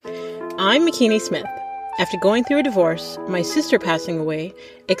I'm McKinney Smith. After going through a divorce, my sister passing away,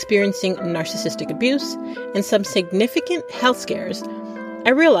 experiencing narcissistic abuse, and some significant health scares,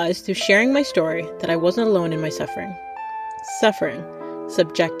 I realized through sharing my story that I wasn't alone in my suffering. Suffering,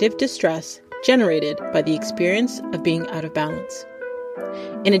 subjective distress generated by the experience of being out of balance.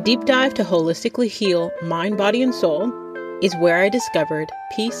 In a deep dive to holistically heal mind, body, and soul is where I discovered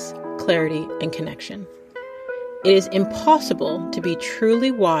peace, clarity, and connection. It is impossible to be truly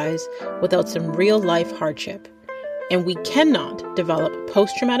wise without some real-life hardship, and we cannot develop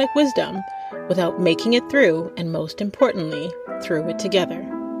post-traumatic wisdom without making it through, and most importantly, through it together.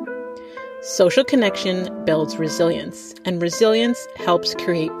 Social connection builds resilience, and resilience helps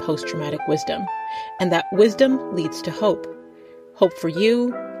create post-traumatic wisdom, and that wisdom leads to hope. Hope for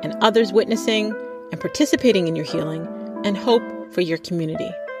you and others witnessing and participating in your healing, and hope for your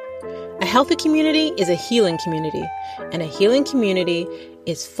community. A healthy community is a healing community, and a healing community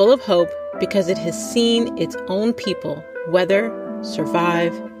is full of hope because it has seen its own people weather,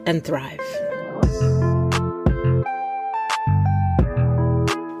 survive, and thrive.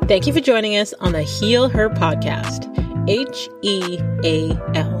 Thank you for joining us on the Heal Her podcast,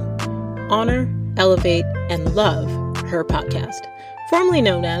 HEAL. Honor, elevate, and love her podcast, formerly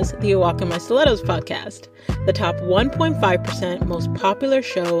known as the Walk in My Stilettos podcast, the top 1.5% most popular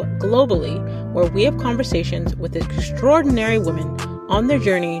show globally, where we have conversations with extraordinary women on their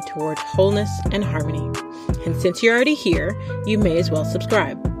journey toward wholeness and harmony. And since you're already here, you may as well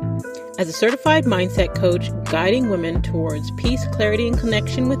subscribe. As a certified mindset coach guiding women towards peace, clarity, and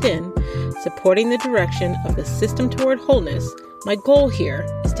connection within, supporting the direction of the system toward wholeness, my goal here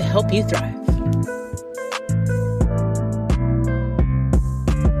is to help you thrive.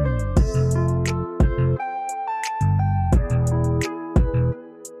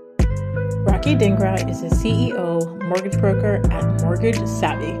 Rakhee Dhingra is a CEO, mortgage broker at Mortgage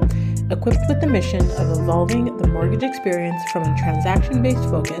Savvy, equipped with the mission of evolving the mortgage experience from a transaction-based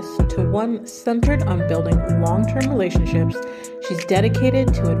focus to one centered on building long-term relationships. She's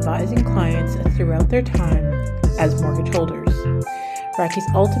dedicated to advising clients throughout their time as mortgage holders. Rakhee's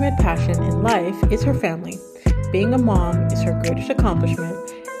ultimate passion in life is her family. Being a mom is her greatest accomplishment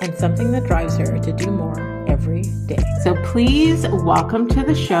and something that drives her to do more every day. So please welcome to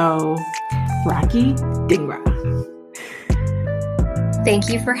the show, Rakhee Dhingra. Thank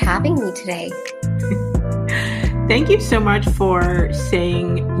you for having me today. Thank you so much for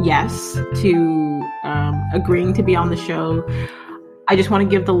saying yes to agreeing to be on the show. I just want to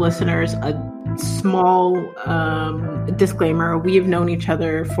give the listeners a small disclaimer. We have known each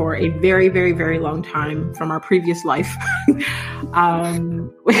other for a very, very, very long time from our previous life.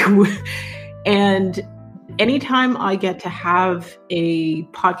 And anytime I get to have a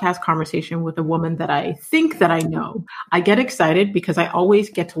podcast conversation with a woman that I think that I know, I get excited because I always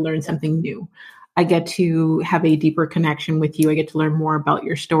get to learn something new. I get to have a deeper connection with you. I get to learn more about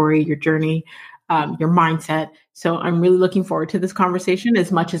your story, your journey, your mindset. So I'm really looking forward to this conversation.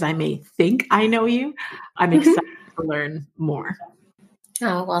 As much as I may think I know you, I'm excited to learn more.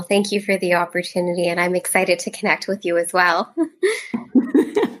 Oh, well, thank you for the opportunity. And I'm excited to connect with you as well.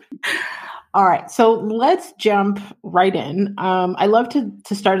 All right. So let's jump right in. I love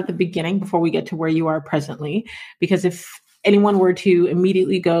to start at the beginning before we get to where you are presently, because if anyone were to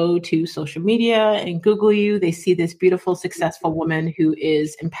immediately go to social media and Google you, they see this beautiful, successful woman who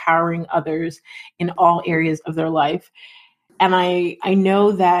is empowering others in all areas of their life. And I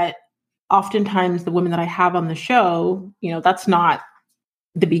know that oftentimes the women that I have on the show, that's not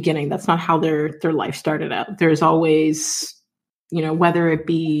the beginning. That's not how their life started out. There's always, whether it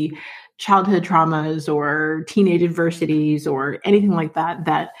be childhood traumas or teenage adversities or anything like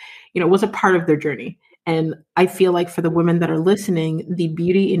that, was a part of their journey. And I feel like for the women that are listening, the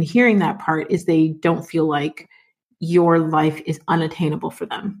beauty in hearing that part is they don't feel like your life is unattainable for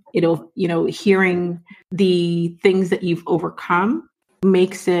them. Hearing the things that you've overcome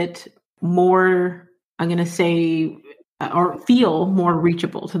makes it more, I'm going to say, or feel more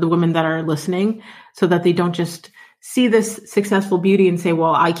reachable to the women that are listening, so that they don't just see this successful beauty and say,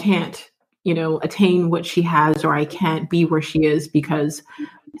 well, I can't, attain what she has, or I can't be where she is because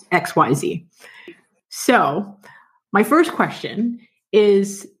X, Y, Z. So my first question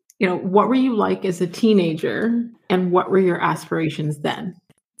is, what were you like as a teenager, and what were your aspirations then?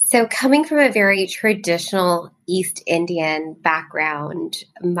 So coming from a very traditional East Indian background,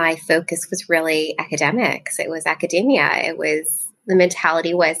 my focus was really academics. It was academia. The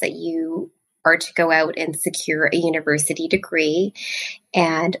mentality was that you are to go out and secure a university degree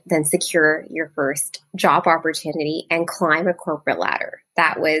and then secure your first job opportunity and climb a corporate ladder.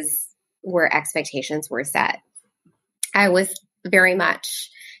 That was where expectations were set. I was very much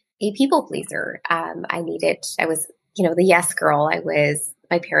a people pleaser. I was, the yes girl. I was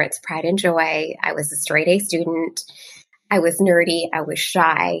my parents' pride and joy. I was a straight A student. I was nerdy. I was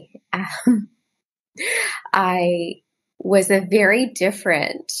shy. I was a very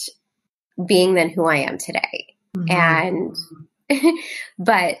different being than who I am today. And,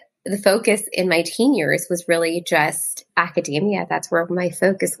 but the focus in my teen years was really just academia. That's where my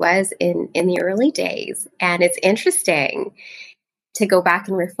focus was in the early days. And it's interesting to go back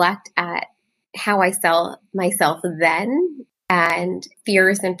and reflect at how I saw myself then and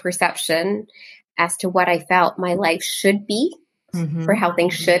fears and perception as to what I felt my life should be for how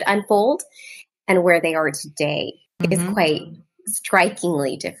things should unfold and where they are today is quite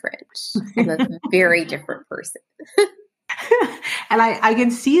strikingly different. I'm a very different person. And I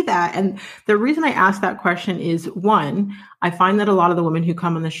can see that. And the reason I ask that question is, one, I find that a lot of the women who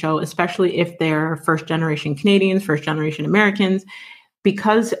come on the show, especially if they're first generation Canadians, first generation Americans,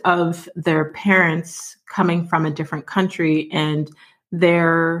 because of their parents coming from a different country and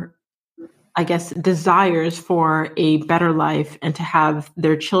their, I guess, desires for a better life and to have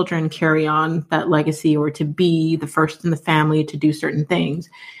their children carry on that legacy or to be the first in the family to do certain things,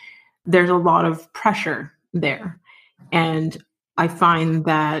 there's a lot of pressure there. And I find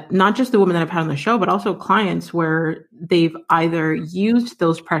that not just the women that I've had on the show, but also clients where they've either used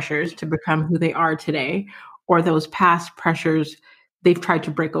those pressures to become who they are today, or those past pressures they've tried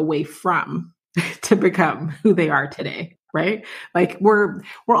to break away from to become who they are today, right? Like we're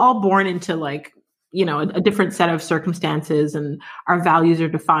all born into a different set of circumstances, and our values are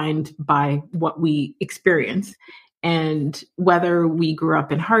defined by what we experience. And whether we grew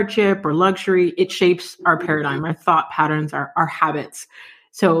up in hardship or luxury, it shapes our paradigm, our thought patterns, our habits.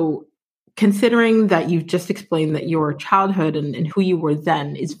 So considering that you've just explained that your childhood and who you were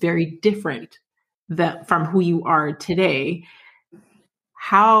then is very different from who you are today,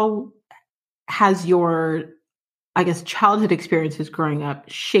 how has your, I guess, childhood experiences growing up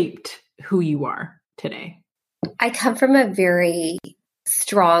shaped who you are today? I come from a very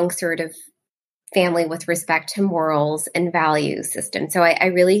strong sort of family with respect to morals and value system. So I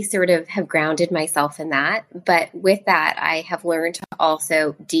really sort of have grounded myself in that. But with that, I have learned to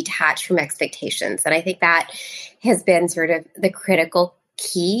also detach from expectations. And I think that has been sort of the critical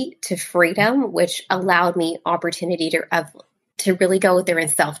key to freedom, which allowed me opportunity to really go there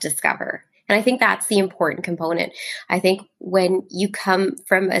and self-discover. And I think that's the important component. I think when you come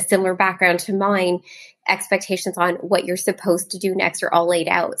from a similar background to mine, expectations on what you're supposed to do next are all laid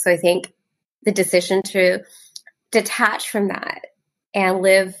out. So I think the decision to detach from that and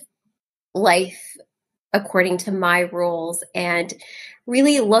live life according to my rules and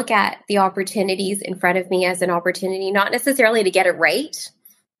really look at the opportunities in front of me as an opportunity, not necessarily to get it right,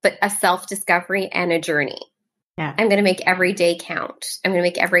 but a self-discovery and a journey. Yeah. I'm going to make every day count. I'm going to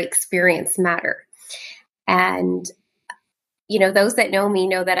make every experience matter. And, those that know me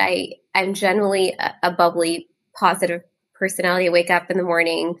know that I'm generally a bubbly, positive personality. I wake up in the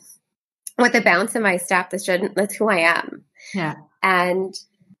morning with a bounce in my step. That's who I am. Yeah. And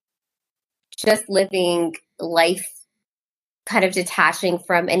just living life kind of detaching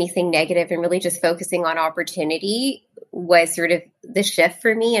from anything negative and really just focusing on opportunity was sort of the shift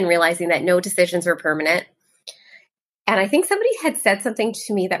for me, and realizing that no decisions were permanent. And I think somebody had said something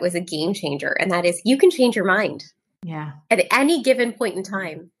to me that was a game changer, and that is, you can change your mind. Yeah. At any given point in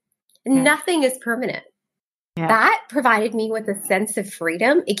time. Yeah. Nothing is permanent. Yeah. That provided me with a sense of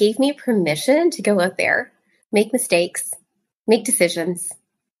freedom. It gave me permission to go out there, make mistakes, make decisions,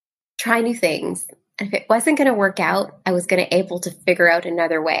 try new things. And if it wasn't going to work out, I was going to able to figure out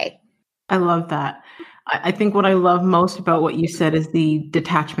another way. I love that. I think what I love most about what you said is the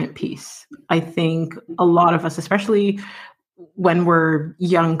detachment piece. I think a lot of us, especially when we're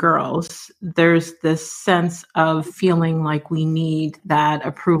young girls, there's this sense of feeling like we need that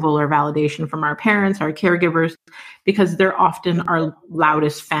approval or validation from our parents, our caregivers, because they're often our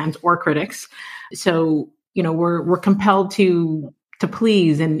loudest fans or critics. So, we're compelled to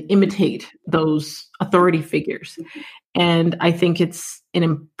please and imitate those authority figures. And I think it's an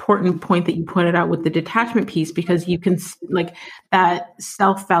important point that you pointed out with the detachment piece, because you can that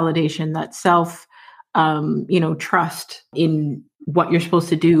self-validation, that trust in what you're supposed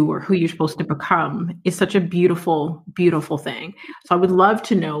to do or who you're supposed to become is such a beautiful, beautiful thing. So I would love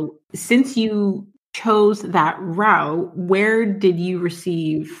to know, since you chose that route, where did you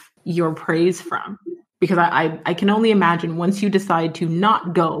receive your praise from? Because I can only imagine once you decide to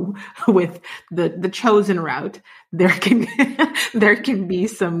not go with the chosen route, there can be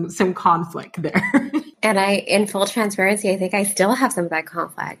some conflict there. And in full transparency, I think I still have some of that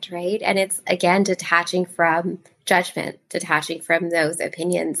conflict, right? And it's, again, detaching from judgment, detaching from those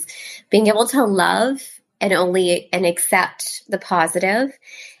opinions, being able to love and accept the positive.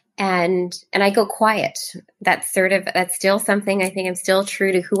 And I go quiet. That's still something I think I'm still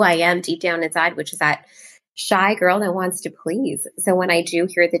true to who I am deep down inside, which is that shy girl that wants to please. So when I do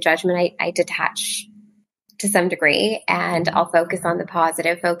hear the judgment, I detach to some degree, and I'll focus on the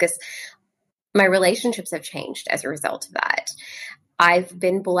positive, my relationships have changed as a result of that. I've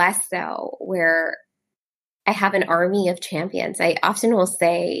been blessed, though, where I have an army of champions. I often will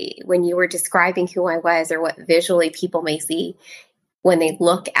say, when you were describing who I was or what visually people may see when they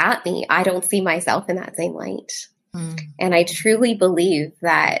look at me, I don't see myself in that same light. And I truly believe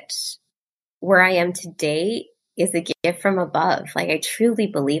that where I am today is a gift from above. Like, I truly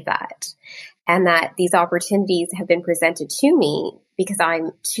believe that. And that these opportunities have been presented to me because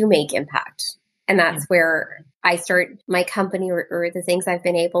I'm to make impact. And that's where I start my company, or the things I've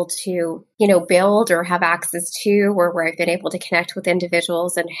been able to, build or have access to, or where I've been able to connect with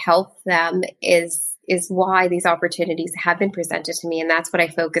individuals and help them is why these opportunities have been presented to me. And that's what I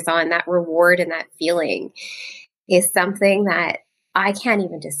focus on. That reward and that feeling is something that I can't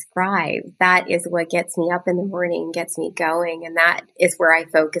even describe. That is what gets me up in the morning, gets me going. And that is where I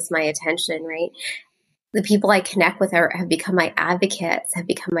focus my attention, right? The people I connect with have become my advocates, have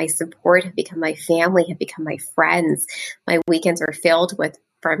become my support, have become my family, have become my friends. My weekends are filled with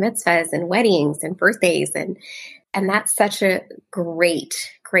bar mitzvahs and weddings and birthdays. And that's such a great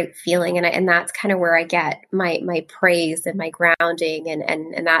feeling. And that's kind of where I get my praise and my grounding.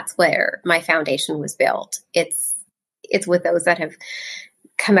 And that's where my foundation was built. It's with those that have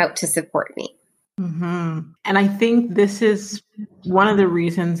come out to support me. Mm-hmm. And I think this is one of the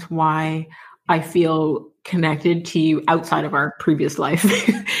reasons why I feel connected to you outside of our previous life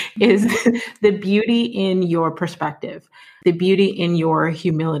is the beauty in your perspective, the beauty in your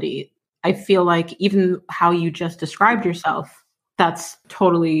humility. I feel like even how you just described yourself, that's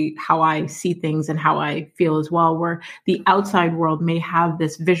totally how I see things and how I feel as well, where the outside world may have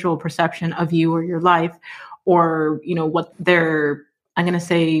this visual perception of you or your life, or, what I'm going to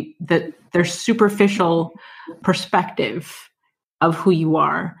say that their superficial perspective of who you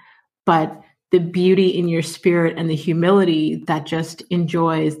are, but the beauty in your spirit and the humility that just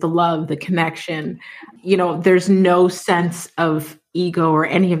enjoys the love, the connection, there's no sense of ego or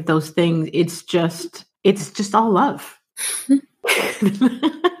any of those things. It's just all love.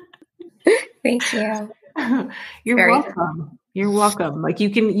 Thank you. You're welcome. You're welcome. Like, you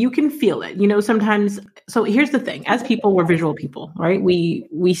can feel it, sometimes. So here's the thing, as people, we're visual people, right?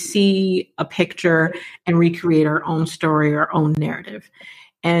 We see a picture and recreate our own story, our own narrative.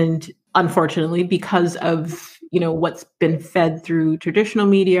 And unfortunately, because of, what's been fed through traditional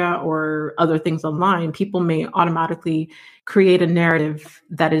media or other things online, people may automatically create a narrative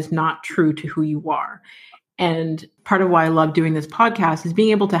that is not true to who you are. And part of why I love doing this podcast is being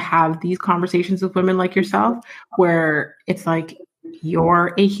able to have these conversations with women like yourself, where it's like,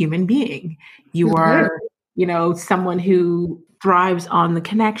 you're a human being. You are, someone who thrives on the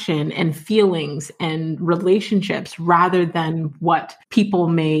connection and feelings and relationships, rather than what people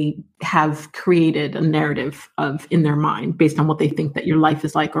may have created a narrative of in their mind based on what they think that your life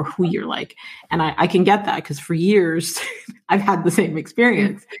is like or who you're like. And I can get that, because for years I've had the same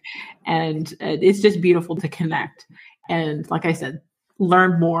experience. And it's just beautiful to connect. And like I said,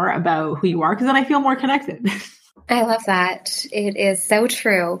 learn more about who you are, because then I feel more connected. I love that. It is so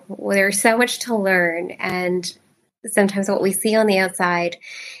true. There's so much to learn. And sometimes what we see on the outside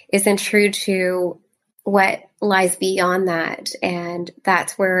isn't true to what lies beyond that. And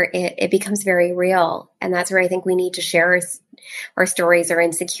that's where it becomes very real. And that's where I think we need to share our stories, our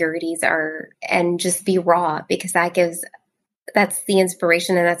insecurities, and just be raw, because that's the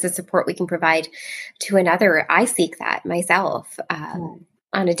inspiration and that's the support we can provide to another. I seek that myself on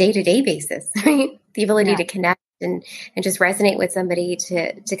a day-to-day basis, right? The ability to connect and just resonate with somebody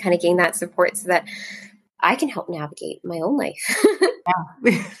to kind of gain that support so that I can help navigate my own life.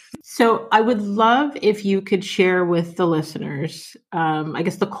 So I would love if you could share with the listeners, I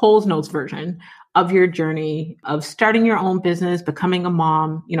guess the Coles Notes version of your journey of starting your own business, becoming a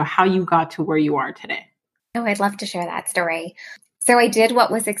mom, how you got to where you are today. Oh, I'd love to share that story. So I did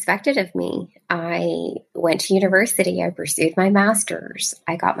what was expected of me. I went to university. I pursued my master's.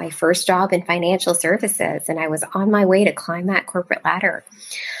 I got my first job in financial services, and I was on my way to climb that corporate ladder.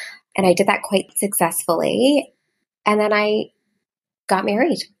 And I did that quite successfully. And then I got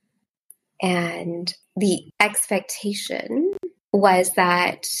married. And the expectation was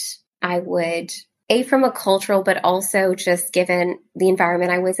that I would, from a cultural, but also just given the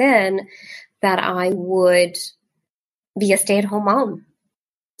environment I was in, that I would be a stay-at-home mom,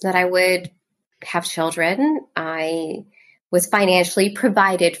 that I would have children. I was financially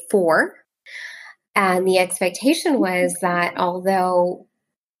provided for. And the expectation was that although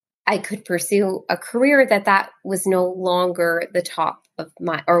I could pursue a career, that was no longer the top of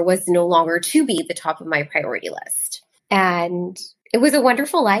my, or was no longer to be the top of my priority list. And it was a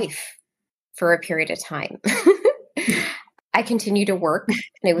wonderful life for a period of time. I continued to work,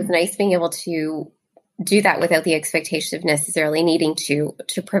 and it was nice being able to do that without the expectation of necessarily needing to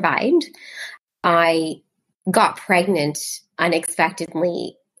provide. I got pregnant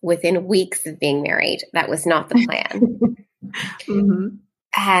unexpectedly within weeks of being married. That was not the plan. Mm-hmm.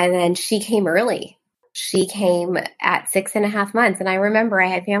 And then she came early. She came at 6.5 months. And I remember I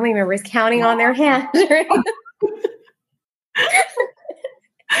had family members counting on their hands. Right?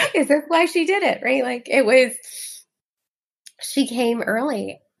 Is this why she did it? Right? Like she came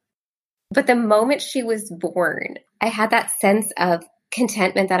early. But the moment she was born, I had that sense of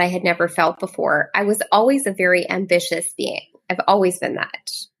contentment that I had never felt before. I was always a very ambitious being. I've always been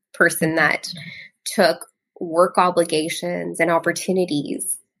that person that took work obligations and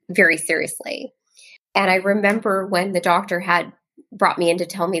opportunities very seriously. And I remember when the doctor had brought me in to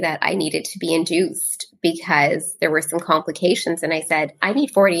tell me that I needed to be induced because there were some complications. And I said, I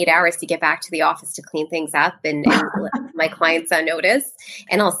need 48 hours to get back to the office to clean things up and let my clients on notice.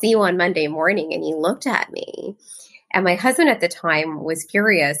 And I'll see you on Monday morning. And he looked at me. And my husband at the time was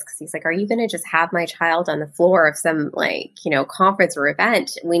furious because he's like, are you going to just have my child on the floor of some conference or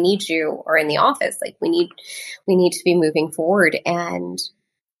event? We need you, or in the office. Like we need to be moving forward. And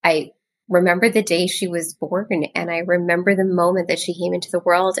I remember the day she was born, and I remember the moment that she came into the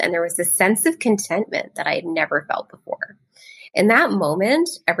world, and there was a sense of contentment that I had never felt before. In that moment,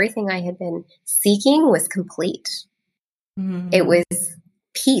 everything I had been seeking was complete. Mm-hmm. It was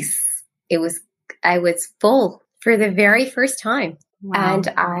peace. I was full for the very first time. Wow.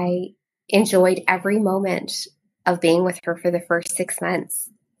 And I enjoyed every moment of being with her for the first 6 months.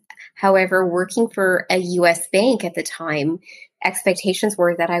 However, working for a U.S. bank at the time, expectations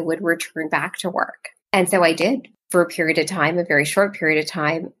were that I would return back to work. And so I did for a period of time, a very short period of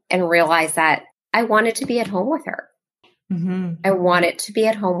time, and realized that I wanted to be at home with her. Mm-hmm. I wanted to be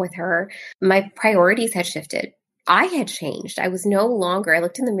at home with her. My priorities had shifted. I had changed. I was no longer, I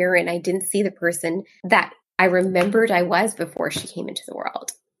looked in the mirror and I didn't see the person that I remembered I was before she came into the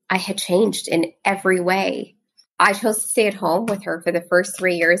world. I had changed in every way. I chose to stay at home with her for the first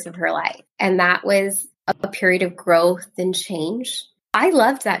 3 years of her life. And that was a period of growth and change. I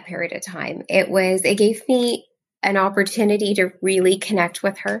loved that period of time. It gave me an opportunity to really connect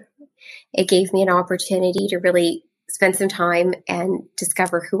with her. It gave me an opportunity to really spend some time and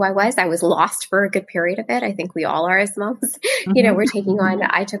discover who I was. I was lost for a good period of it. I think we all are as moms. Mm-hmm.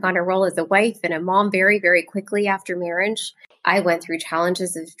 I took on a role as a wife and a mom very, very quickly after marriage. I went through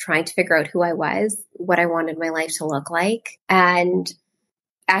challenges of trying to figure out who I was, what I wanted my life to look like. And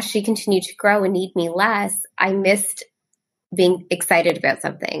as she continued to grow and need me less, I missed being excited about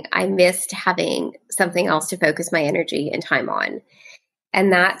something. I missed having something else to focus my energy and time on. And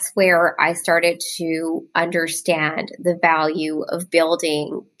that's where I started to understand the value of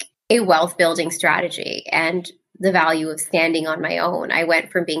building a wealth building strategy and the value of standing on my own. I went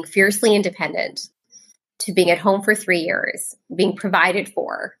from being fiercely independent to being at home for 3 years, being provided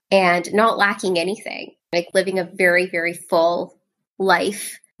for, and not lacking anything, like living a very, very full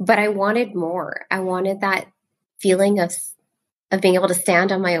life. But I wanted more. I wanted that feeling of being able to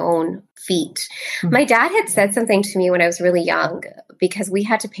stand on my own feet. Mm-hmm. My dad had said something to me when I was really young, because we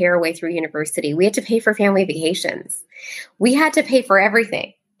had to pay our way through university. We had to pay for family vacations. We had to pay for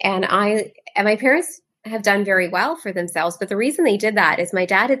everything. And my parents have done very well for themselves. But the reason they did that is my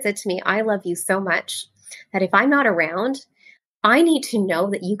dad had said to me, I love you so much that if I'm not around, I need to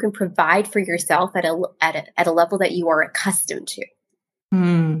know that you can provide for yourself at a level that you are accustomed to.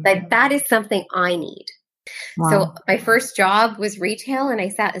 Mm. That is something I need. Wow. So my first job was retail, and I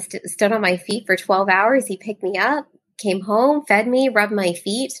stood on my feet for 12 hours. He picked me up, came home, fed me, rubbed my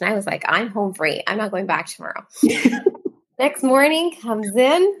feet, and I was like, I'm home free. I'm not going back tomorrow. Next morning, comes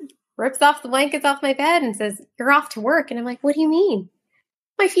in, rips off the blankets off my bed and says, you're off to work. And I'm like, what do you mean?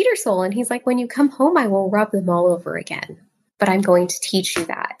 My feet are swollen. He's like, when you come home, I will rub them all over again. But I'm going to teach you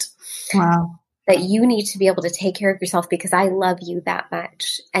that. Wow. That you need to be able to take care of yourself because I love you that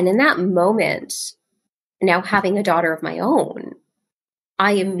much. And in that moment, now having a daughter of my own,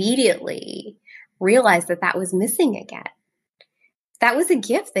 I immediately realized that was missing again. That was a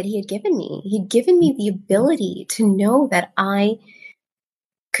gift that he had given me. He'd given me the ability to know that I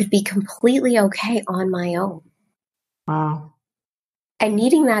could be completely okay on my own. Wow. and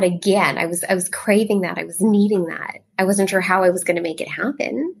needing that again. I was craving that. I was needing that. I wasn't sure how I was going to make it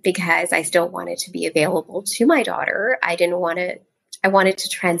happen because I still wanted to be available to my daughter. I wanted to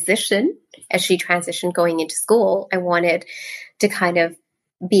transition as she transitioned going into school. I wanted to kind of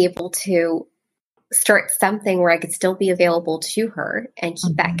be able to start something where I could still be available to her and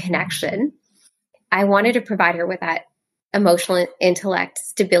keep that connection. I wanted to provide her with that emotional intellect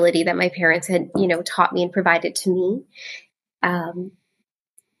stability that my parents had, taught me and provided to me.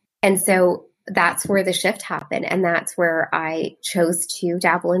 And so that's where the shift happened. And that's where I chose to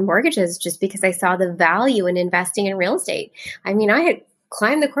dabble in mortgages, just because I saw the value in investing in real estate. I mean, I had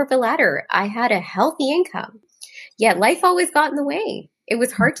climbed the corporate ladder. I had a healthy income, yet life always got in the way. It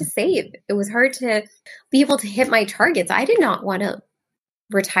was hard to save. It was hard to be able to hit my targets. I did not want to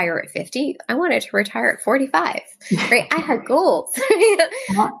retire at 50. I wanted to retire at 45, right? I had goals.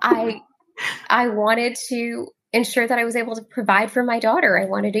 I wanted to ensure that I was able to provide for my daughter. I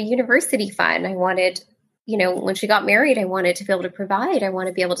wanted a university fund. I wanted, when she got married, I wanted to be able to provide. I want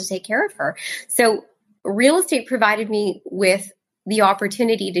to be able to take care of her. So real estate provided me with the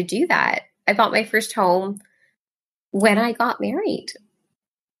opportunity to do that. I bought my first home when I got married.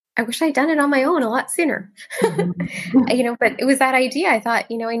 I wish I'd done it on my own a lot sooner, but it was that idea. I thought,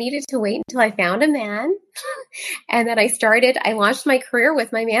 I needed to wait until I found a man. And then I launched my career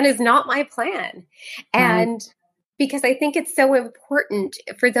with my man is not my plan. And because I think it's so important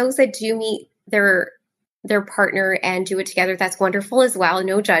for those that do meet their partner and do it together, that's wonderful as well.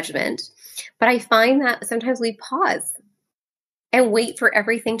 No judgment. But I find that sometimes we pause and wait for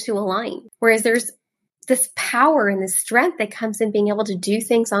everything to align. Whereas there's this power and this strength that comes in being able to do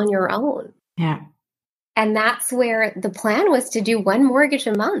things on your own. Yeah. And that's where the plan was to do one mortgage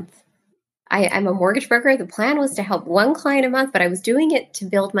a month. I'm a mortgage broker. The plan was to help one client a month, but I was doing it to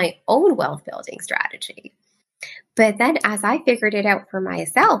build my own wealth building strategy. But then as I figured it out for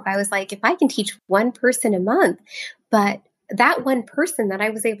myself, I was like, if I can teach one person a month, but that one person that I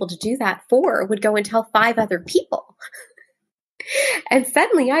was able to do that for would go and tell 5 other people. And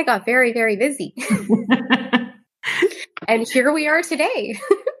suddenly I got very, very busy. And here we are today.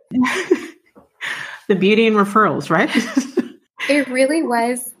 The beauty in referrals, right? It really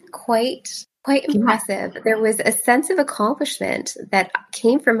was quite impressive. There was a sense of accomplishment that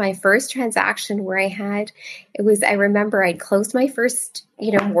came from my first transaction where I remember I'd closed my first,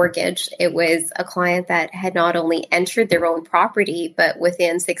 mortgage. It was a client that had not only entered their own property, but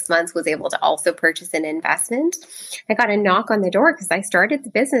within 6 months was able to also purchase an investment. I got a knock on the door because I started the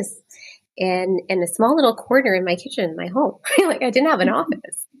business in a small little corner in my kitchen, in my home. Like I didn't have an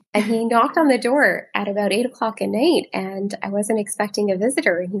office. And he knocked on the door at about 8:00 at night, and I wasn't expecting a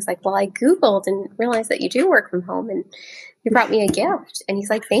visitor. And he's like, well, I Googled and realized that you do work from home, and you brought me a gift. And he's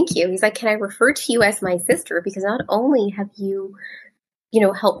like, thank you. He's like, can I refer to you as my sister? Because not only have you,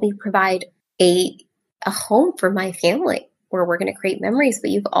 helped me provide a home for my family where we're going to create memories,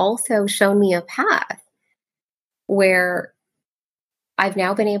 but you've also shown me a path where I've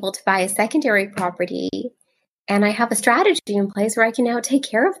now been able to buy a secondary property. And I have a strategy in place where I can now take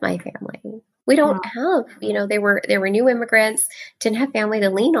care of my family. We don't have, they were new immigrants, didn't have family to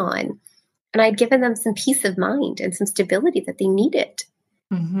lean on. And I'd given them some peace of mind and some stability that they needed.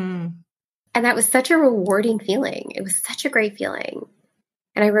 Mm-hmm. And that was such a rewarding feeling. It was such a great feeling.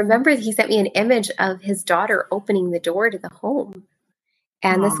 And I remember he sent me an image of his daughter opening the door to the home.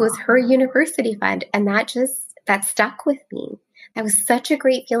 And this was her university fund. And that stuck with me. That was such a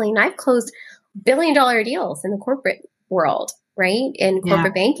great feeling. I've closed billion-dollar deals in the corporate world, right? In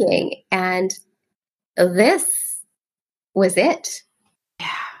corporate banking. And this was it.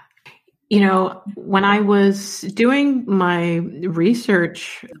 Yeah. When I was doing my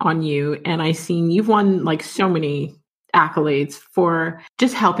research on you and I seen you've won like so many accolades for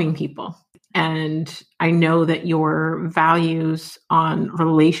just helping people. And I know that your values on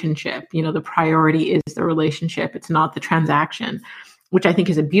relationship, the priority is the relationship. It's not the transaction, which I think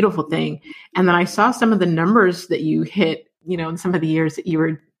is a beautiful thing. And then I saw some of the numbers that you hit, in some of the years that you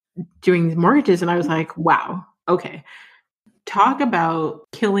were doing these mortgages. And I was like, wow, okay. Talk about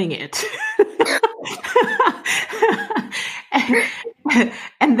killing it.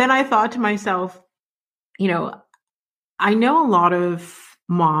 And then I thought to myself, I know a lot of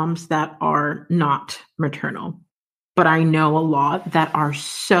moms that are not maternal, but I know a lot that are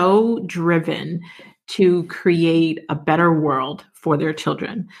so driven to create a better world for their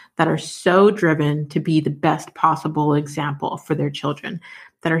children, that are so driven to be the best possible example for their children,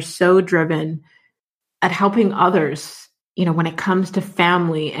 that are so driven at helping others, when it comes to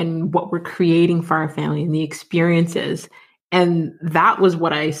family and what we're creating for our family and the experiences. And that was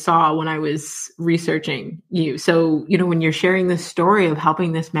what I saw when I was researching you. So, when you're sharing this story of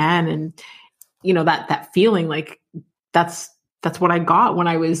helping this man and, that feeling, like that's what I got when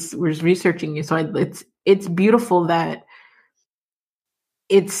I was researching you. So it's beautiful that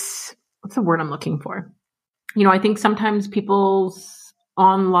what's the word I'm looking for? I think sometimes people's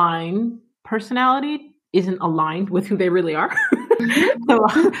online personality isn't aligned with who they really are. So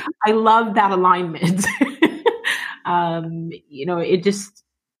I love that alignment. It just,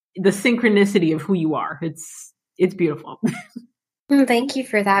 the synchronicity of who you are. It's beautiful. Thank you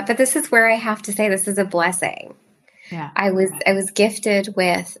for that. But this is where I have to say this is a blessing. Yeah. I was gifted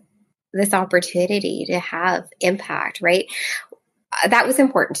with this opportunity to have impact, right? That was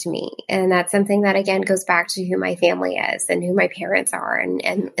important to me. And that's something that, again, goes back to who my family is and who my parents are and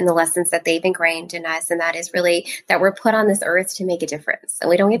the lessons that they've ingrained in us. And that is really that we're put on this earth to make a difference. And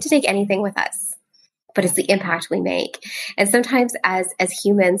we don't get to take anything with us, but it's the impact we make. And sometimes as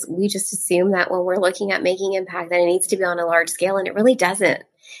humans, we just assume that when we're looking at making impact, that it needs to be on a large scale. And it really doesn't.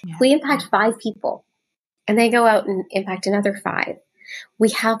 Yeah. If we impact 5 people and they go out and impact another 5, we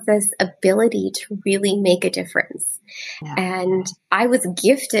have this ability to really make a difference. Yeah. And I was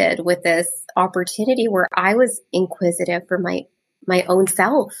gifted with this opportunity where I was inquisitive for my own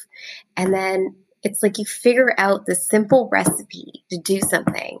self. And then it's like you figure out the simple recipe to do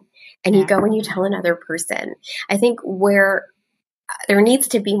something and you go and you tell another person. I think where there needs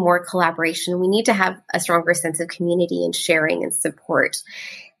to be more collaboration, we need to have a stronger sense of community and sharing and support.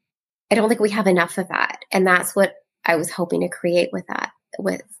 I don't think we have enough of that. And that's what I was hoping to create with that,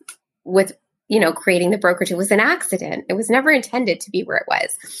 with creating the brokerage. It was an accident. It was never intended to be where it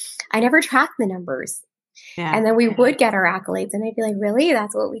was. I never tracked the numbers. Yeah. And then we would get our accolades and I'd be like, really?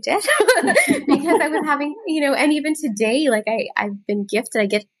 That's what we did? Because I was having, and even today, like I've been gifted. I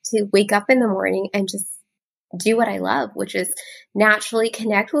get to wake up in the morning and just do what I love, which is naturally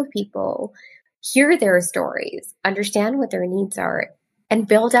connect with people, hear their stories, understand what their needs are, and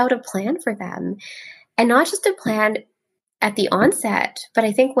build out a plan for them. And not just a plan at the onset, but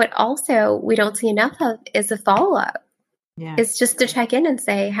I think what also we don't see enough of is a follow-up. Yeah. It's just to check in and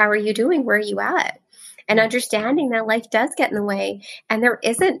say, how are you doing? Where are you at? And understanding that life does get in the way and there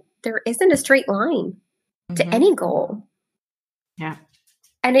isn't a straight line to any goal. Yeah.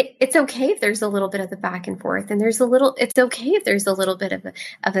 And it's okay if there's a little bit of the back and forth and it's okay if there's a little bit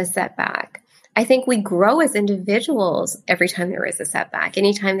of a setback. I think we grow as individuals every time there is a setback,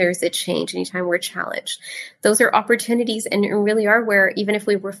 anytime there's a change, anytime we're challenged. Those are opportunities and really are where, even if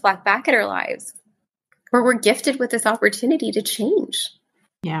we reflect back at our lives, where we're gifted with this opportunity to change.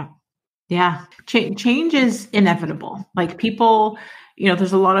 Yeah. Yeah. Change is inevitable. Like people,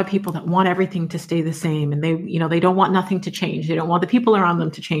 there's a lot of people that want everything to stay the same and they don't want nothing to change. They don't want the people around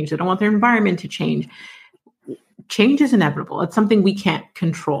them to change. They don't want their environment to change. Change is inevitable. It's something we can't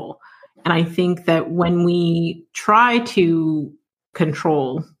control. And I think that when we try to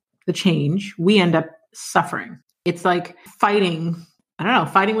control the change, we end up suffering. It's like fighting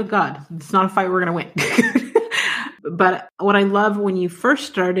with God. It's not a fight we're going to win. But what I love when you first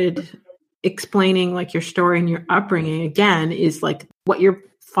started explaining like your story and your upbringing again is like what your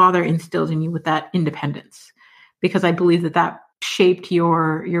father instilled in you with that independence, because I believe that shaped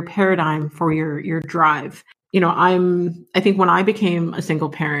your paradigm for your drive. I think when I became a single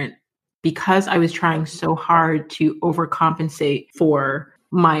parent, because I was trying so hard to overcompensate for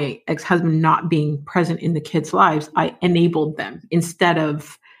my ex-husband not being present in the kids' lives, I enabled them instead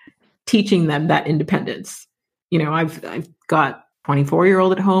of teaching them that independence. I've got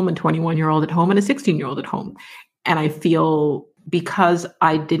 24-year-old at home and 21-year-old at home and a 16-year-old at home. And I feel because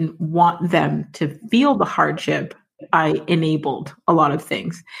I didn't want them to feel the hardship, I enabled a lot of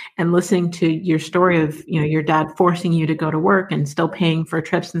things. And listening to your story of, your dad forcing you to go to work and still paying for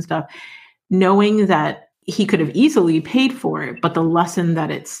trips and stuff, knowing that he could have easily paid for it, but the lesson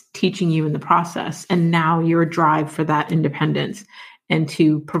that it's teaching you in the process, and now your drive for that independence and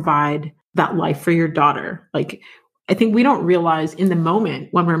to provide that life for your daughter. Like, I think we don't realize in the moment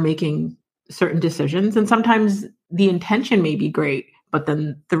when we're making certain decisions, and sometimes the intention may be great, but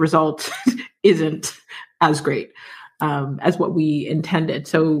then the result isn't as great as what we intended.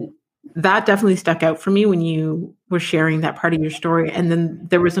 So that definitely stuck out for me when you were sharing that part of your story. And then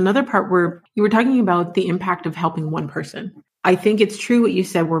there was another part where you were talking about the impact of helping one person. I think it's true what you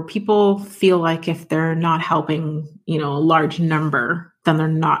said, where people feel like if they're not helping, a large number, then they're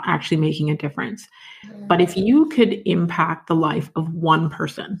not actually making a difference. But if you could impact the life of one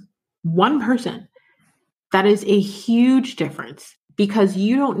person, that is a huge difference. because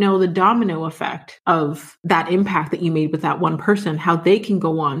you don't know the domino effect of that impact that you made with that one person, how they can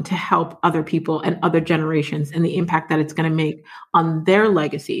go on to help other people and other generations, and the impact that it's going to make on their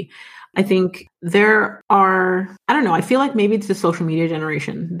legacy. I think there are, I don't know, I feel like maybe it's the social media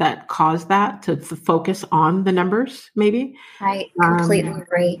generation that caused that to focus on the numbers, maybe. I completely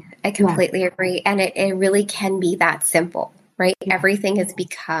agree. I completely agree. And it really can be that simple, right? Everything has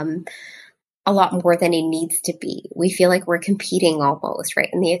become a lot more than it needs to be. We feel like we're competing almost, right?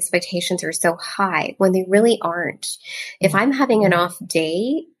 And the expectations are so high when they really aren't. If I'm having an off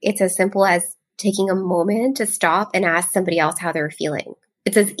day, it's as simple as taking a moment to stop and ask somebody else how they're feeling.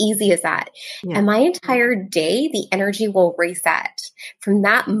 It's as easy as that. Yeah. And my entire day, the energy will reset. From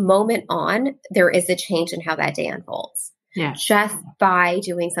that moment on, there is a change in how that day unfolds. Yeah. Just by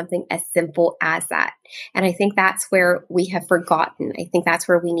doing something as simple as that. And I think that's where we have forgotten. I think that's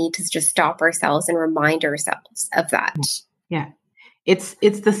where we need to just stop ourselves and remind ourselves of that. Yeah. It's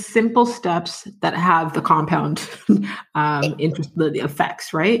the simple steps that have the compound interest, the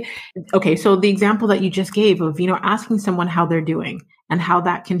effects, right? Okay. So the example that you just gave of, asking someone how they're doing and how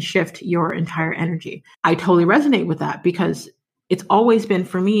that can shift your entire energy. I totally resonate with that, because it's always been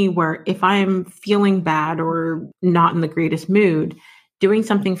for me where if I'm feeling bad or not in the greatest mood, doing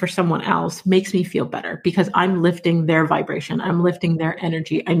something for someone else makes me feel better, because I'm lifting their vibration. I'm lifting their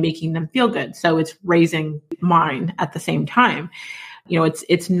energy. I'm making them feel good. So it's raising mine at the same time.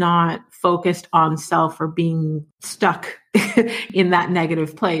 It's not focused on self or being stuck in that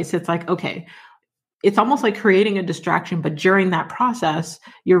negative place. It's like, okay, it's almost like creating a distraction, but during that process,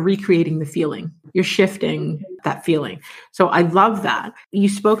 you're recreating the feeling. You're shifting that feeling. So I love that. You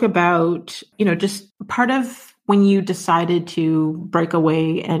spoke about, just part of when you decided to break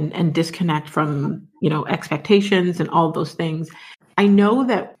away and disconnect from, expectations and all those things. I know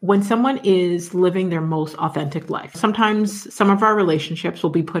that when someone is living their most authentic life, sometimes some of our relationships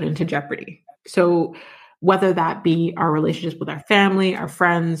will be put into jeopardy. So whether that be our relationships with our family, our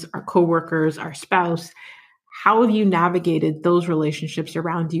friends, our coworkers, our spouse, how have you navigated those relationships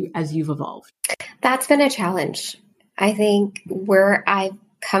around you as you've evolved? That's been a challenge. I think where I've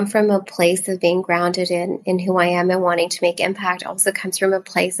come from a place of being grounded in who I am and wanting to make impact also comes from a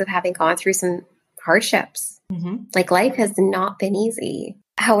place of having gone through some hardships. Mm-hmm. Like life has not been easy.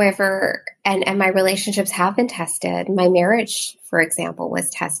 However, and my relationships have been tested. My marriage, for example, was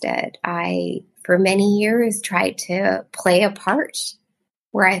tested. I, for many years, tried to play a part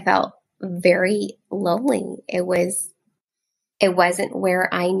where I felt very lonely. It wasn't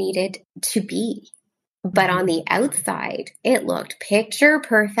where I needed to be. But on the outside, it looked picture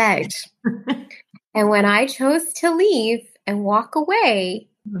perfect. And when I chose to leave and walk away,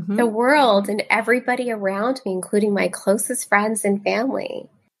 the world and everybody around me, including my closest friends and family,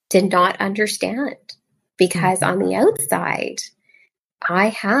 did not understand. Because on the outside, I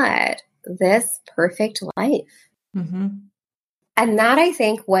had this perfect life. And that, I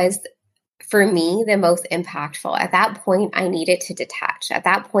think, was, for me, the most impactful. At that point, I needed to detach. At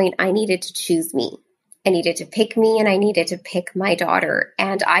that point, I needed to choose me. I needed to pick me, and I needed to pick my daughter.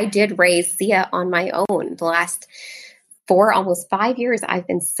 And I did raise Sia on my own. The last 4, almost 5 years, I've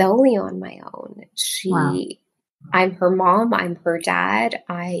been solely on my own. I'm her mom. I'm her dad.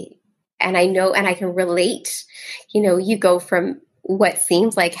 I know, and I can relate. You go from what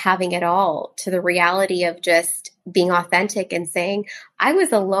seems like having it all to the reality of just being authentic and saying, I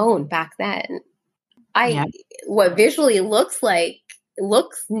was alone back then. What visually looks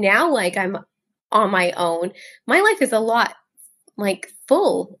now like I'm on my own. My life is a lot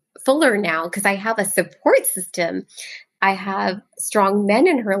fuller now because I have a support system. I have strong men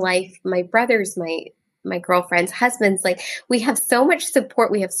in her life, my brothers, my girlfriends, husbands. We have so much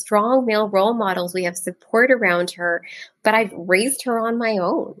support. We have strong male role models. We have support around her, but I've raised her on my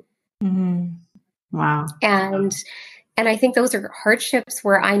own. Wow. And I think those are hardships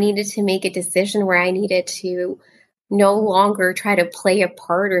where I needed to make a decision, where I needed to no longer try to play a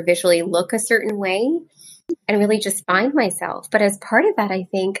part or visually look a certain way and really just find myself. But as part of that, I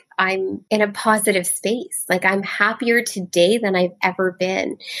think I'm in a positive space. I'm happier today than I've ever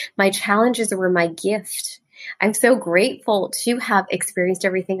been. My challenges were my gift. I'm so grateful to have experienced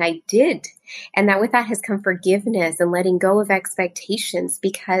everything I did. And that with that has come forgiveness and letting go of expectations,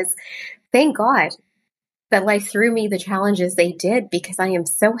 because thank God that life threw me the challenges they did, because I am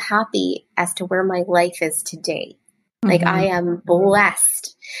so happy as to where my life is today. I am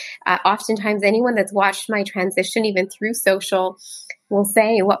blessed. Oftentimes, anyone that's watched my transition, even through social, will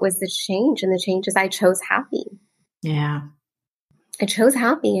say, what was the change? And the change is I chose happy. Yeah. I chose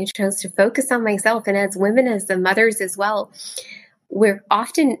happy. I chose to focus on myself. And as women, as the mothers as well, we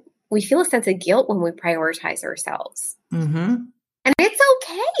feel a sense of guilt when we prioritize ourselves. And And it's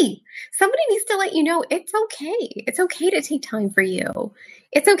okay. Somebody needs to let you know it's okay. It's okay to take time for you.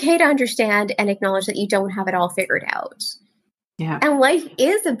 It's okay to understand and acknowledge that you don't have it all figured out. Yeah. And life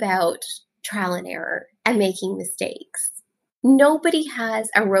is about trial and error and making mistakes. Nobody has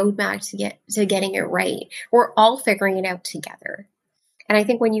a roadmap to getting it right. We're all figuring it out together. And I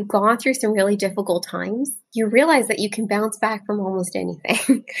think when you've gone through some really difficult times, you realize that you can bounce back from almost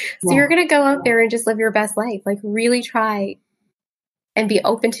anything. So you're going to go out there and just live your best life. Like, really try and be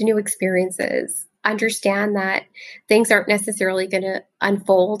open to new experiences. Understand that things aren't necessarily going to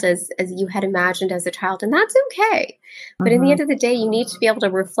unfold as you had imagined as a child, and that's okay. But in the end of the day, you need to be able to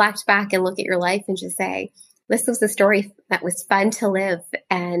reflect back and look at your life and just say, this was a story that was fun to live,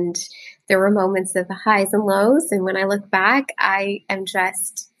 and there were moments of highs and lows. And when I look back, I am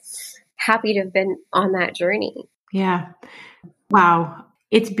just happy to have been on that journey. Yeah. Wow.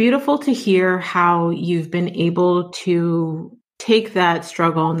 It's beautiful to hear how you've been able to take that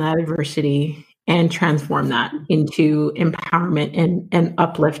struggle and that adversity and transform that into empowerment and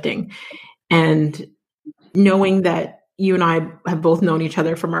uplifting. And knowing that you and I have both known each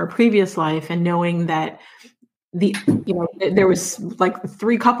other from our previous life, and knowing that there was like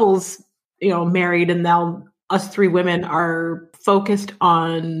 3 couples, married, and now us 3 women are focused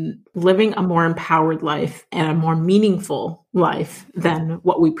on living a more empowered life and a more meaningful life than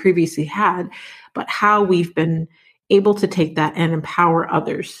what we previously had, but how we've been able to take that and empower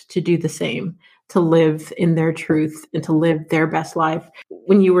others to do the same, to live in their truth and to live their best life.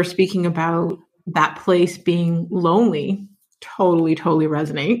 When you were speaking about that place being lonely, totally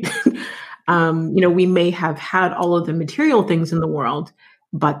resonate. We may have had all of the material things in the world,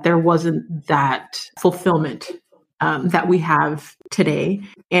 but there wasn't that fulfillment that we have today.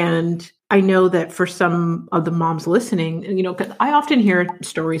 And I know that for some of the moms listening, 'cause I often hear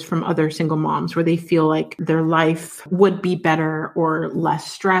stories from other single moms where they feel like their life would be better or less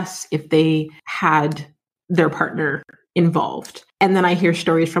stress if they had their partner involved. And then I hear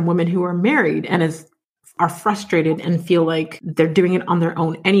stories from women who are married and are frustrated and feel like they're doing it on their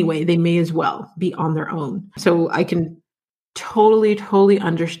own anyway. They may as well be on their own. So I can totally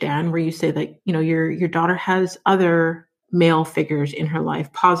understand where you say that, your daughter has other male figures in her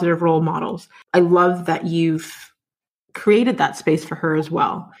life, positive role models. I love that you've created that space for her as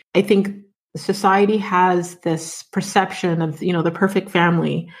well. I think society has this perception of, the perfect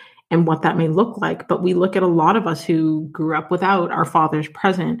family and what that may look like. But we look at a lot of us who grew up without our fathers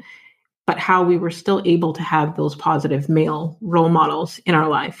present, but how we were still able to have those positive male role models in our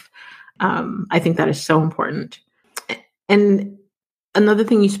life. I think that is so important. And another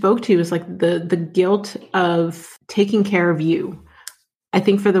thing you spoke to is like the guilt of taking care of you. I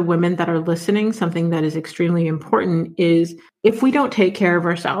think for the women that are listening, something that is extremely important is if we don't take care of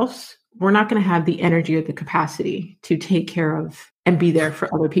ourselves, we're not going to have the energy or the capacity to take care of and be there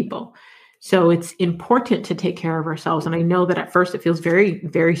for other people. So it's important to take care of ourselves. And I know that at first it feels very,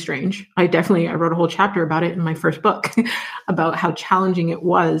 very strange. I wrote a whole chapter about it in my first book about how challenging it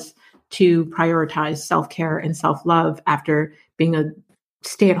was to prioritize self-care and self-love after being a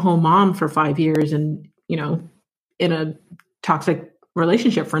stay-at-home mom for 5 years and, in a toxic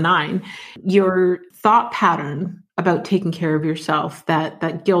relationship for 9. Your thought pattern about taking care of yourself,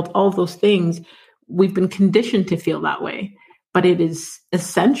 that guilt, all of those things, we've been conditioned to feel that way. But it is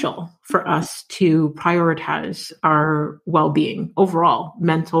essential for us to prioritize our well-being overall,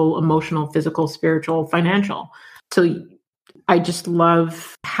 mental, emotional, physical, spiritual, financial. So I just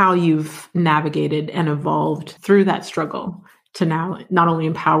love how you've navigated and evolved through that struggle to now not only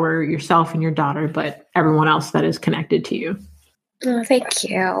empower yourself and your daughter, but everyone else that is connected to you. Oh, thank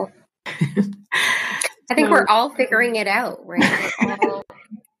you. I think we're all figuring it out, right?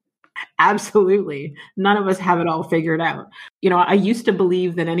 Absolutely. None of us have it all figured out. I used to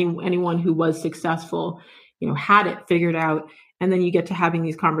believe that anyone who was successful, had it figured out. And then you get to having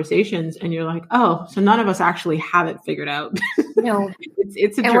these conversations and you're like, oh, so none of us actually have it figured out. No,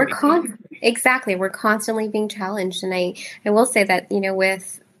 it's a and journey. We're constantly being challenged. And I will say that,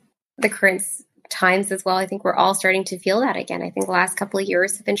 with the current times as well, I think we're all starting to feel that again. I think the last couple of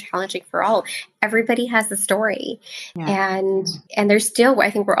years have been challenging for all. Everybody has a story. Yeah. And there's still, I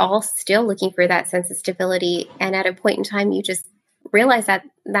think we're all still looking for that sense of stability. And at a point in time, you just realize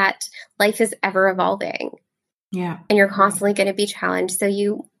that life is ever evolving. Yeah. And you're constantly going to be challenged. So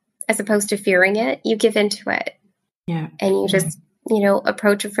you, as opposed to fearing it, you give into it. Yeah. And you just,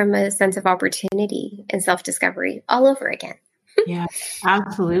 approach it from a sense of opportunity and self-discovery all over again. Yeah,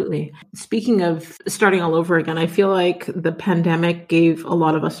 absolutely. Speaking of starting all over again, I feel like the pandemic gave a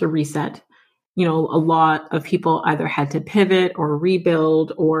lot of us a reset. A lot of people either had to pivot or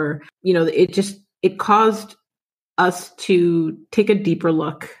rebuild or, it caused us to take a deeper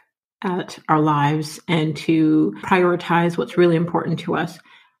look at our lives and to prioritize what's really important to us.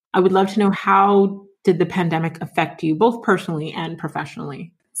 I would love to know, how did the pandemic affect you, both personally and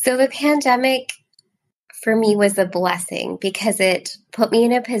professionally? So the pandemic for me was a blessing because it put me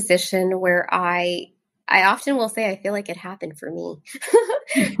in a position where I often will say I feel like it happened for me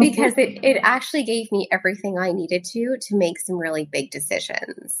because it actually gave me everything I needed to make some really big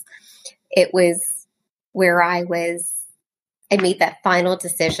decisions. It was where I made that final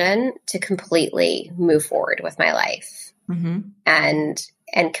decision to completely move forward with my life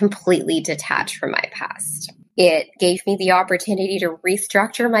and completely detach from my past. It gave me the opportunity to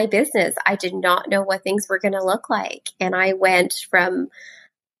restructure my business. I did not know what things were going to look like. And I went from,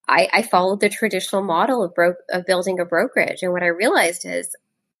 I followed the traditional model of building a brokerage. And what I realized is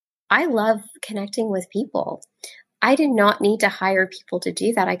I love connecting with people. I did not need to hire people to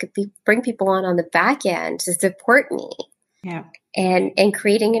do that. I could bring people on the back end to support me. Yeah. And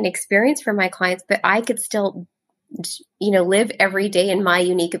creating an experience for my clients, but I could still, live every day in my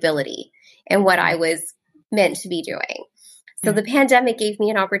unique ability and what I was meant to be doing. So the pandemic gave me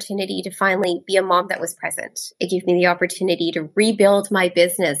an opportunity to finally be a mom that was present. It gave me the opportunity to rebuild my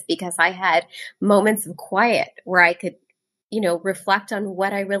business because I had moments of quiet where I could, reflect on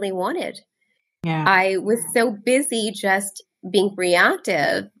what I really wanted. Yeah. I was so busy just being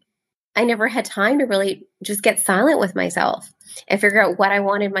reactive. I never had time to really just get silent with myself and figure out what I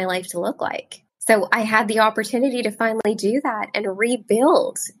wanted my life to look like. So I had the opportunity to finally do that and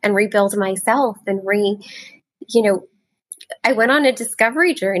rebuild myself and I went on a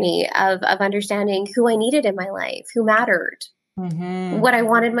discovery journey of understanding who I needed in my life, who mattered, what I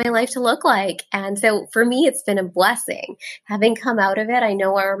wanted my life to look like. And so for me, it's been a blessing. Having come out of it, I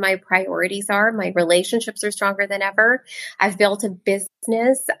know where my priorities are. My relationships are stronger than ever. I've built a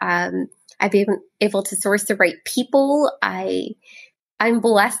business. I've been able to source the right people. I'm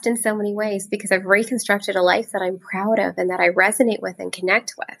blessed in so many ways because I've reconstructed a life that I'm proud of and that I resonate with and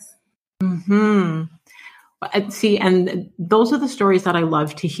connect with. See, and those are the stories that I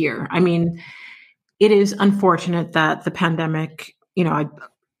love to hear. I mean, it is unfortunate that the pandemic,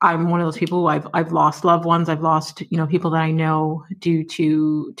 I'm one of those people who I've lost loved ones. I've lost, people that I know due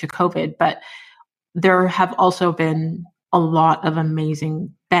to COVID, but there have also been a lot of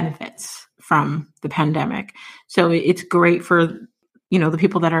amazing benefits from the pandemic. So it's great for, the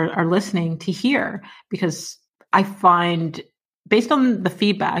people that are listening to hear, because I find, based on the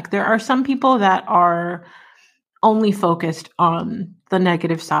feedback, there are some people that are only focused on the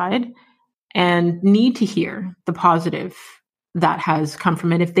negative side and need to hear the positive that has come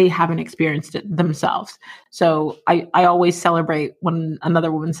from it if they haven't experienced it themselves. So I always celebrate when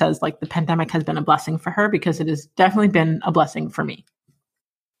another woman says, like, the pandemic has been a blessing for her, because it has definitely been a blessing for me.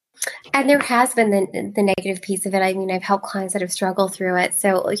 And there has been the negative piece of it. I mean, I've helped clients that have struggled through it.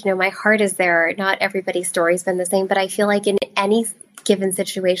 So, my heart is there. Not everybody's story has been the same, but I feel like in any given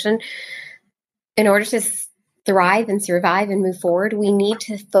situation, in order to thrive and survive and move forward, we need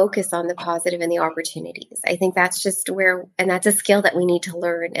to focus on the positive and the opportunities. I think that's just and that's a skill that we need to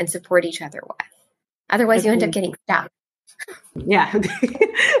learn and support each other with. Otherwise, you end up getting stuck. Yeah,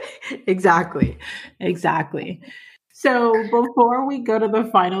 exactly. So before we go to the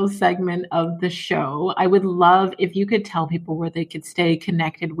final segment of the show, I would love if you could tell people where they could stay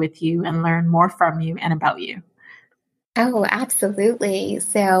connected with you and learn more from you and about you. Oh, absolutely.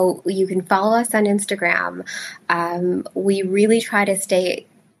 So you can follow us on Instagram. We really try to stay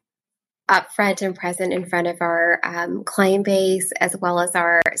upfront and present in front of our client base, as well as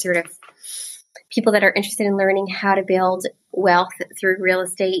our sort of people that are interested in learning how to build wealth through real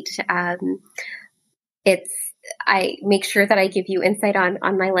estate. I make sure that I give you insight on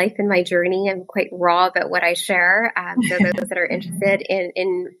my life and my journey. I'm quite raw about what I share. So those that are interested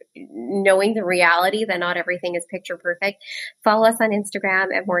in knowing the reality that not everything is picture perfect, follow us on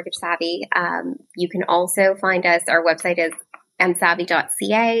Instagram at Mortgage Savvy. You can also find us. Our website is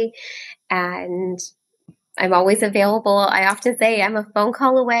msavvy.ca, and I'm always available. I often say I'm a phone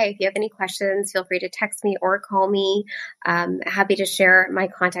call away. If you have any questions, feel free to text me or call me. Happy to share my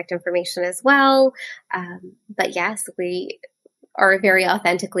contact information as well. But yes, we are very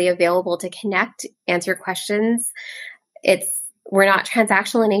authentically available to connect, answer questions. We're not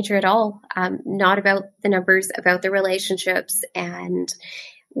transactional in nature at all. Not about the numbers, about the relationships. And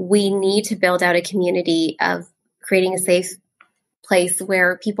we need to build out a community of creating a safe place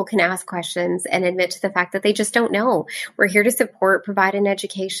where people can ask questions and admit to the fact that they just don't know. We're here to support, provide an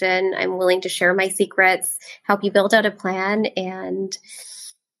education. I'm willing to share my secrets, help you build out a plan, and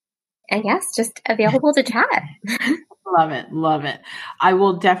yes, just available to chat. Love it. Love it. I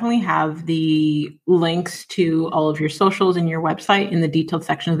will definitely have the links to all of your socials and your website in the detailed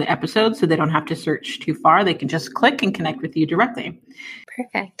section of the episode so they don't have to search too far. They can just click and connect with you directly.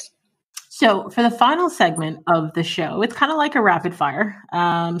 Perfect. So for the final segment of the show, it's kind of like a rapid fire.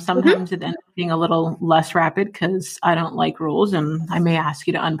 Sometimes it ends up being a little less rapid because I don't like rules and I may ask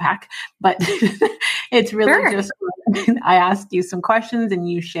you to unpack, but it's really just, I ask you some questions and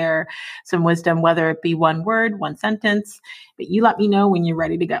you share some wisdom, whether it be one word, one sentence, but you let me know when you're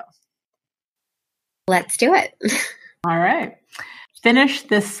ready to go. Let's do it. All right. Finish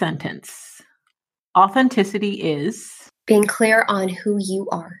this sentence. Authenticity is being clear on who you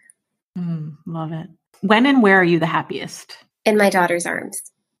are. Love it. When and where are you the happiest? In my daughter's arms.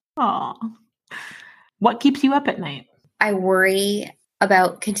 Aw. What keeps you up at night? I worry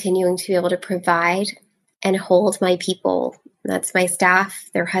about continuing to be able to provide and hold my people. That's my staff,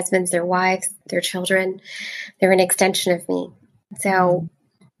 their husbands, their wives, their children. They're an extension of me. So,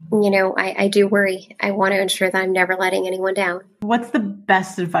 I do worry. I want to ensure that I'm never letting anyone down. What's the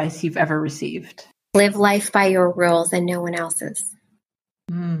best advice you've ever received? Live life by your rules and no one else's.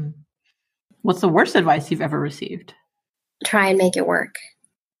 What's the worst advice you've ever received? Try and make it work.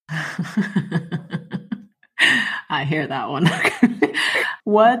 I hear that one.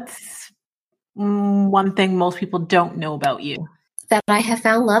 What's one thing most people don't know about you? That I have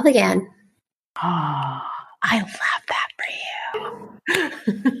found love again. Oh, I love that for you.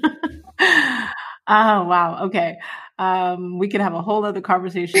 Oh, wow. Okay. We could have a whole other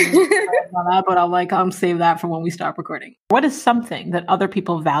conversation about that, but I'll save that for when we stop recording. What is something that other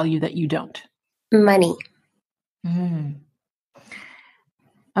people value that you don't? Money.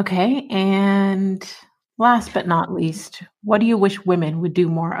 Okay. And last but not least, what do you wish women would do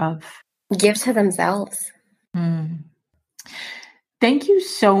more of? Give to themselves. Thank you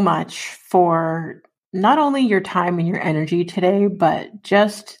so much for not only your time and your energy today, but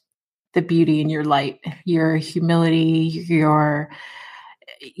just the beauty in your light, your humility, you're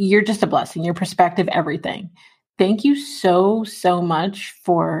just a blessing, your perspective, everything. Thank you so, so much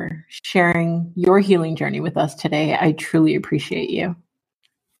for sharing your healing journey with us today. I truly appreciate you.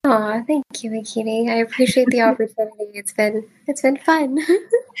 Oh, thank you, Rakhee. I appreciate the opportunity. It's been fun.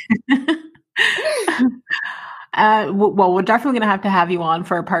 Well, we're definitely going to have you on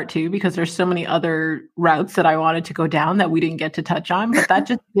for a part 2 because there's so many other routes that I wanted to go down that we didn't get to touch on, but that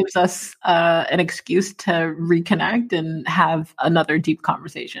just gives us an excuse to reconnect and have another deep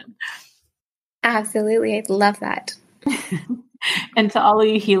conversation. Absolutely. I'd love that. And to all of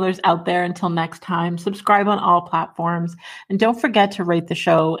you healers out there, until next time, subscribe on all platforms. And don't forget to rate the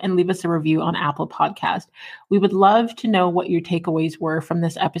show and leave us a review on Apple Podcast. We would love to know what your takeaways were from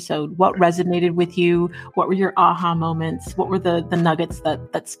this episode. What resonated with you? What were your aha moments? What were the nuggets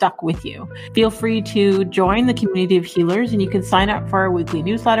that stuck with you? Feel free to join the community of healers, and you can sign up for our weekly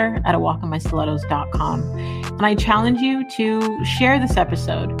newsletter at awalkinmystilettos.com. And I challenge you to share this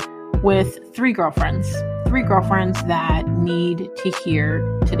episode with 3 girlfriends that need to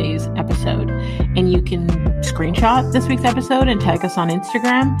hear today's episode. And you can screenshot this week's episode and tag us on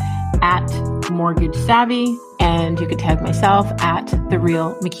Instagram at Mortgage Savvy. And you can tag myself at The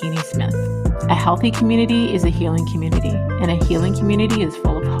Real McKinney Smith. A healthy community is a healing community. And a healing community is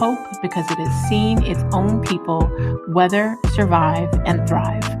full of hope because it has seen its own people weather, survive, and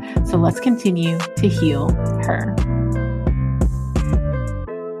thrive. So let's continue to heal her.